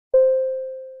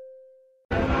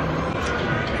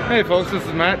Hey folks, this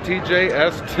is Matt,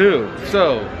 TJS2.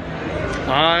 So,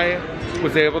 I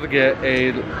was able to get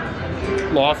a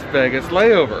Las Vegas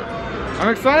layover. I'm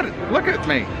excited, look at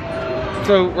me.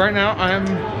 So right now I'm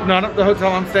not at the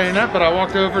hotel I'm staying at, but I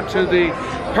walked over to the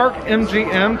Park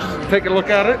MGM just to take a look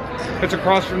at it. It's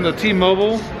across from the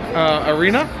T-Mobile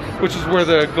Arena, which is where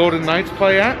the Golden Knights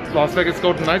play at, Las Vegas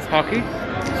Golden Knights hockey.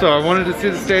 So I wanted to see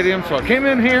the stadium, so I came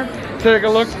in here to take a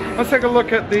look. Let's take a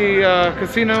look at the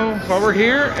casino while we're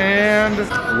here and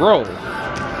roll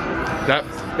that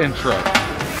intro.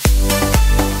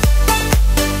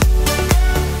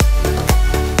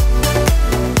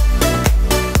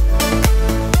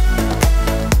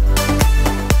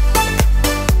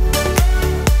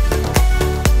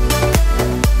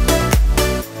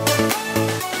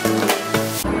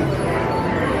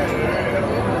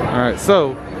 Alright,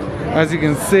 so as you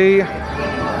can see,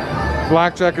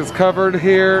 blackjack is covered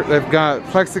here. They've got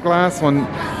plexiglass one,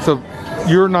 so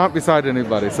you're not beside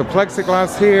anybody. So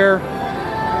plexiglass here,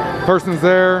 person's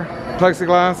there,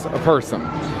 plexiglass, a person.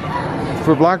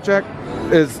 For blackjack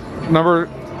is number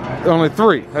only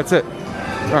 3, that's it.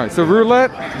 Alright, so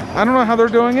roulette, I don't know how they're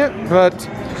doing it, but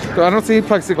I don't see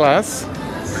plexiglass.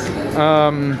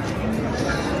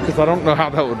 Because I don't know how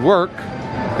that would work,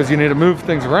 because you need to move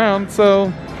things around.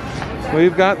 So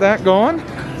we've got that going.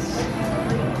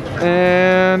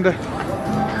 And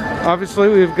obviously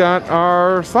we've got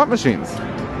our slot machines.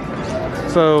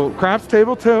 So craps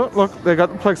table too. Look, they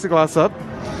got the plexiglass up.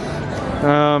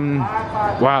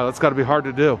 Wow, that's got to be hard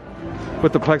to do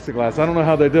with the plexiglass. I don't know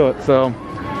how they do it. So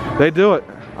they do it.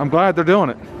 I'm glad they're doing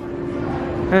it.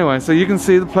 Anyway, so you can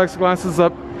see the plexiglass is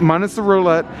up minus the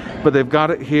roulette, but they've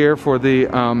got it here for the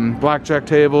blackjack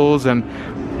tables and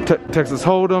Texas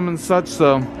Hold'em and such.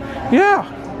 So yeah,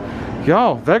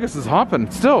 y'all, Vegas is hopping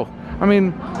still. I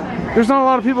mean, there's not a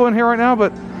lot of people in here right now,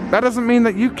 but that doesn't mean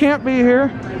that you can't be here.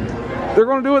 They're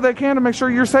going to do what they can to make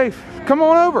sure you're safe. Come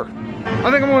on over.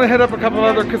 I think I'm going to hit up a couple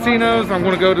other casinos. I'm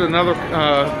going to go to another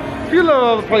few little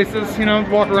other places, you know,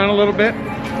 walk around a little bit.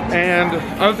 And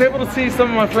I was able to see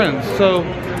some of my friends. So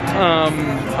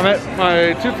I met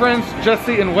my 2 friends,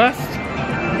 Jesse and West.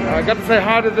 I got to say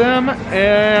hi to them,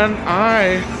 and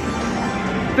I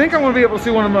think I'm going to be able to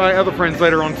see one of my other friends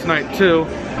later on tonight too.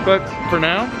 But for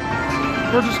now,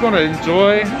 we're just going to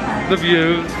enjoy the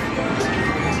views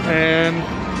and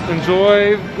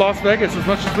enjoy Las Vegas as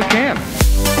much as we can.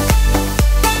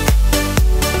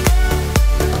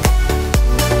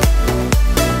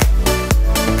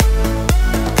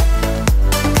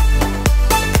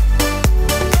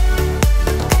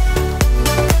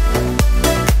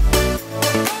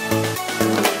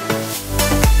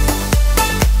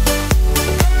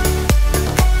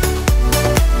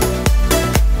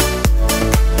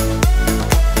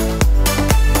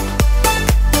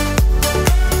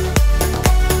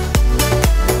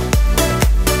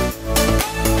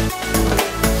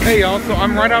 Hey y'all, so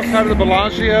I'm right outside of the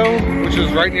Bellagio, which is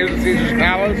right near the Caesar's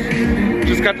Palace.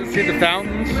 Just got to see the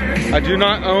fountains. I do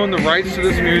not own the rights to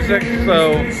this music,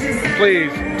 so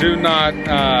please do not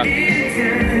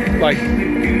like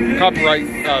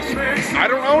copyright us. I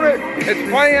don't own it.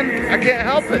 It's playing. I can't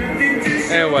help it.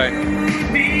 Anyway,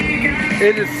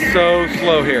 it is so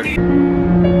slow here.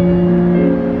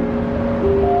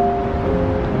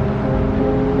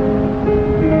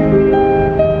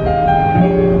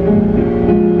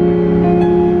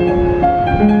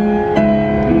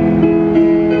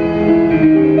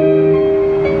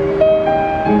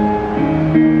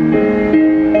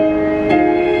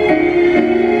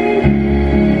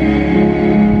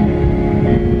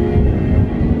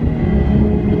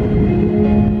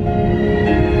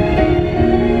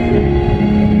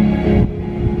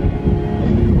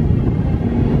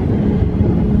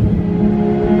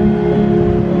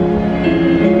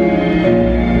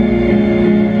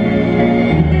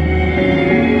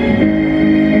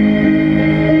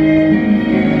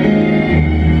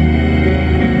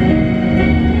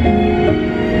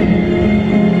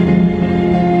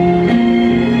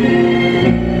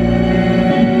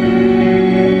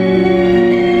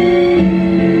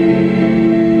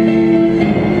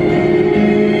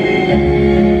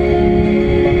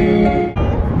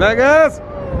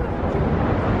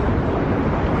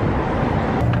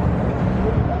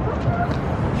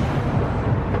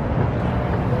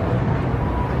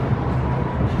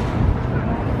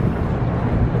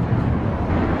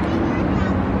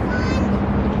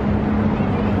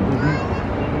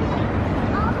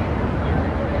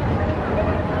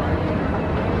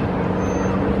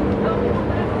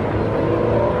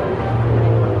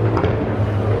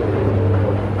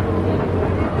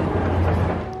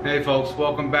 Hey folks,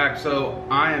 welcome back. So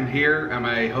I am here at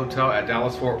my hotel at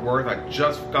Dallas Fort Worth. I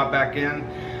just got back in.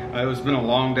 It's been a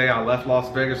long day. I left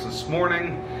Las Vegas this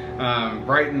morning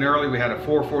bright and early. We had a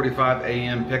 4:45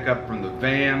 a.m. pickup from the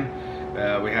van.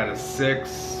 We had a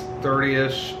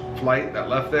 6:30-ish flight that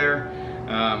left there.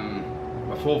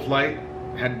 A full flight,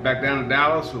 headed back down to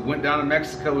Dallas. We went down to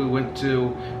Mexico. We went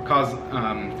to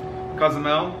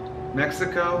Cozumel,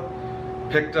 Mexico.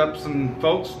 Picked up some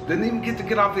folks. Didn't even get to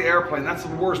get off the airplane. That's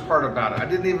the worst part about it. I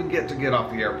didn't even get to get off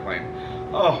the airplane.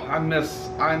 Oh, I miss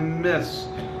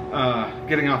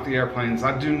getting off the airplanes.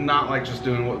 I do not like just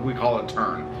doing what we call a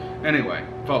turn. Anyway,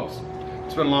 folks,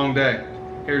 it's been a long day.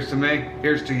 Here's to me,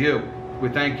 here's to you. We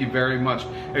thank you very much.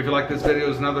 If you like this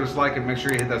video and others like it, make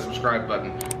sure you hit that subscribe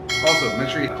button. Also, make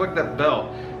sure you click that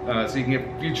bell so you can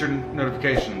get future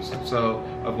notifications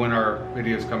of when our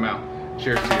videos come out.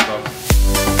 Cheers to you,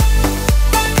 folks.